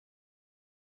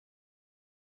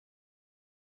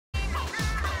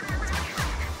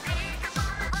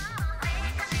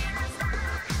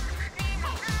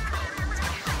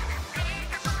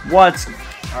What's...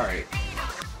 Alright.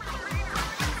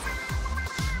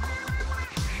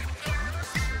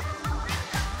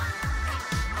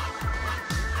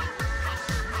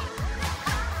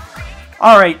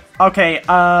 Alright, okay,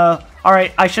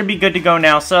 alright, I should be good to go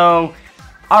now, so...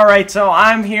 Alright, so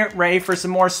I'm here ready for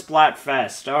some more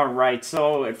Splatfest. Alright,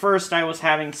 so at first I was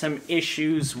having some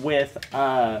issues with,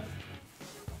 the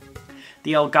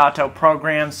Elgato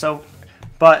program, so...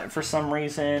 But, for some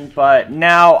reason, but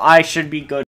now I should be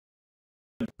good.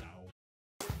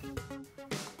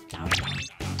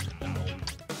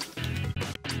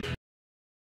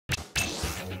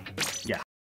 Yeah.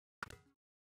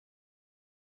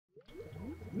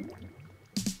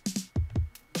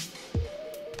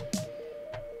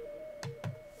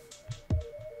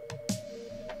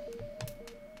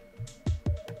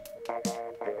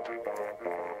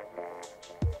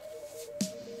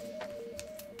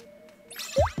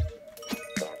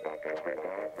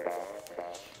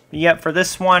 Yep, for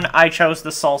this one, I chose the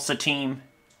Salsa team.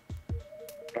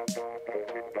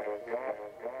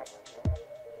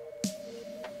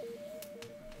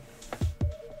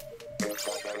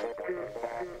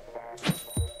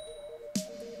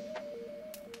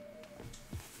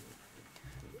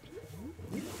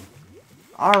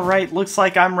 Alright, looks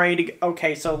like I'm ready to...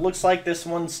 Okay, so it looks like this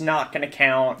one's not gonna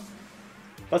count.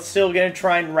 But still gonna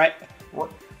try and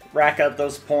rack up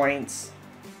those points.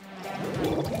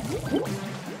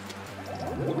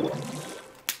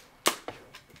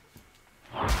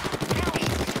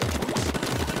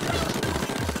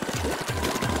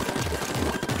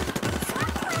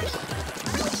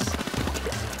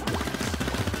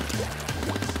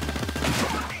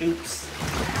 Oops.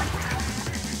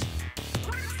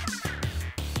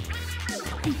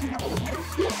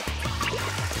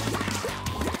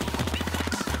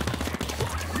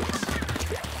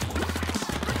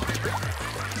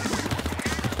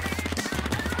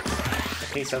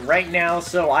 Okay, so right now,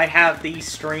 so I have the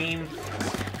stream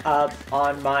up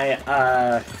on my,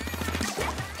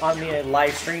 on the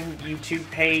live stream YouTube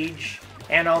page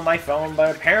and on my phone,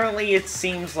 but apparently it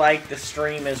seems like the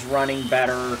stream is running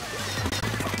better.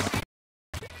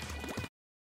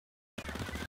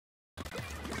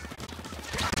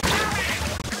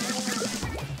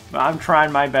 I'm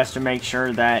trying my best to make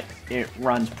sure that it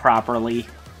runs properly.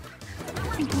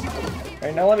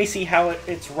 Alright, now let me see how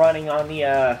it's running on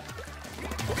the,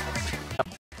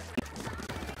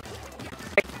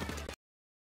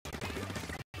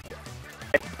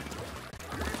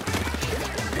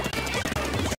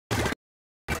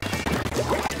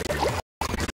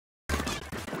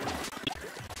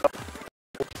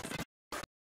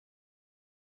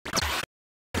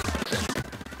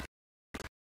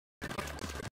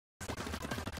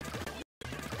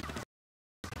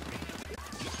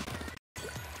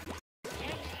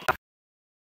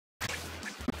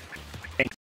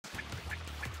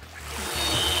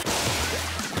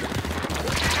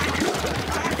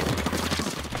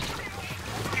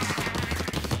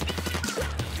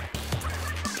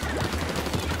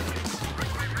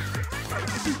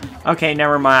 Okay,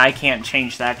 never mind, I can't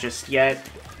change that just yet.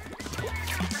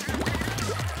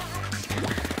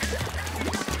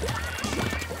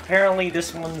 Apparently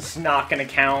this one's not gonna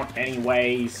count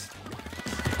anyways.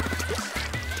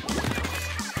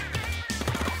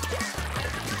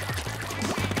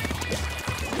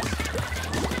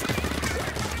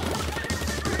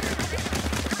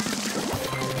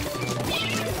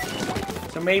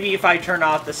 So maybe if I turn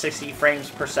off the 60 frames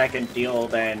per second deal,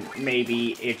 then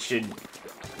maybe it should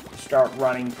start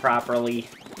running properly.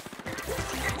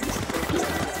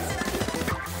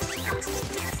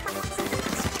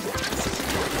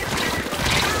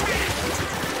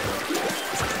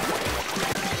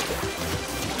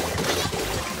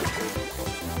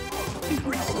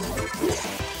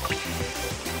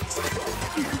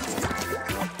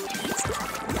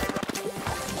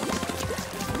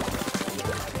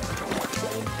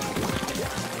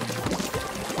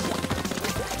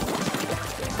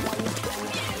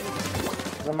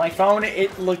 On my phone,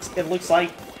 it looks like,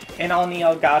 and on the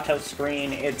Elgato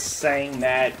screen, it's saying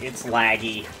that it's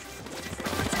laggy.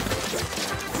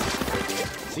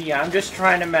 So yeah, I'm just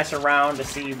trying to mess around to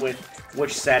see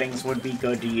which settings would be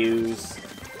good to use.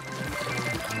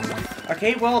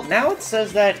 Okay, well, now it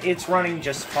says that it's running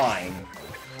just fine.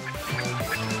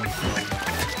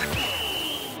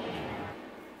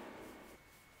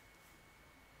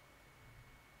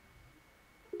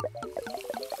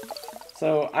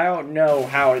 So, I don't know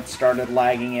how it started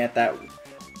lagging at that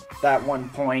one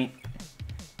point.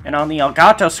 And on the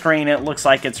Elgato screen, it looks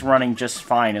like it's running just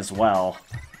fine as well.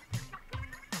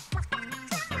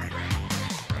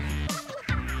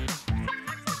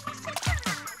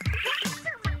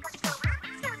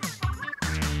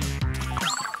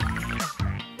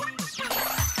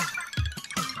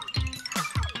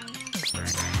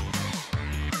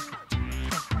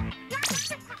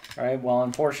 Alright, well,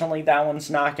 unfortunately that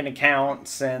one's not going to count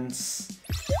since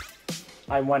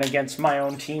I went against my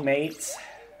own teammates.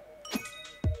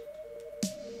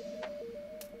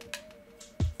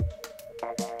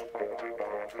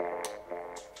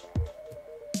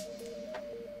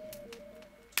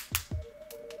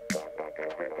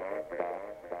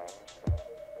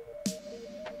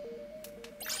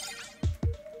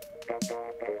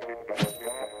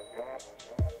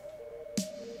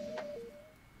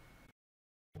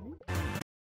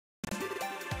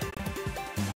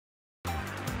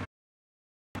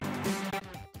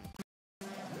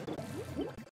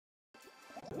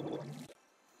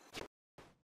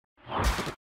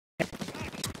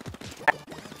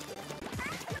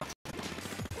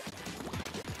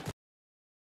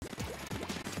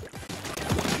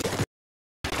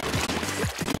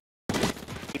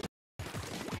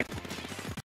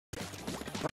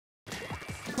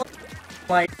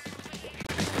 Like,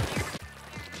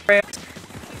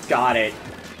 got it.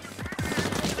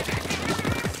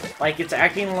 Like, it's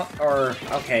acting or,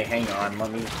 okay, hang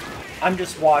on, I'm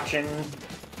just watching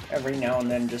every now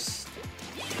and then, just,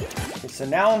 okay, so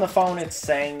now on the phone it's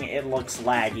saying it looks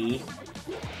laggy.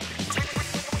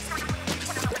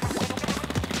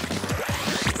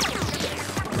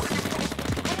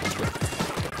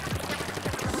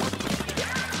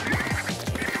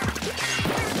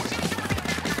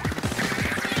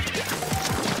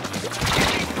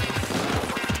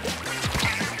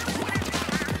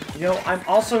 You know, I'm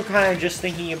also kind of just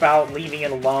thinking about leaving it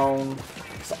alone.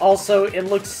 Also, it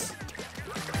looks...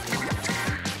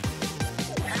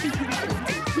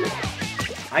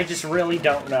 I just really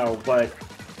don't know, but...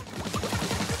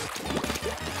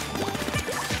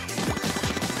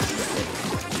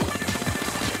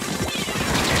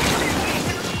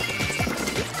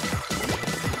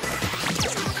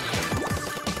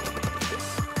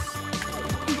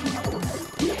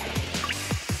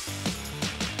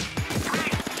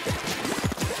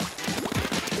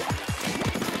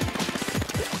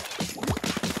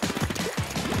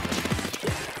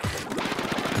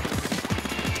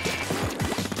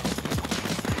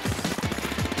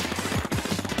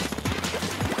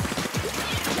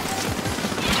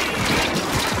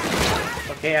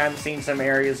 Okay, I'm seeing some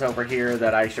areas over here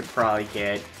that I should probably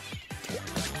get.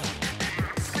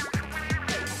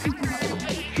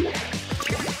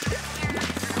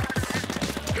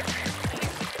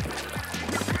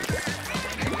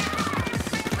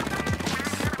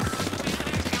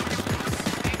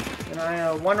 And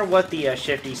I wonder what the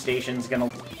shifty station's gonna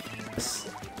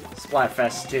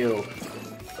Splatfest 2.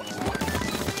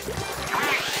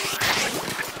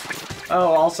 Oh,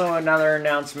 also another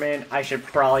announcement I should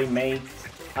probably make.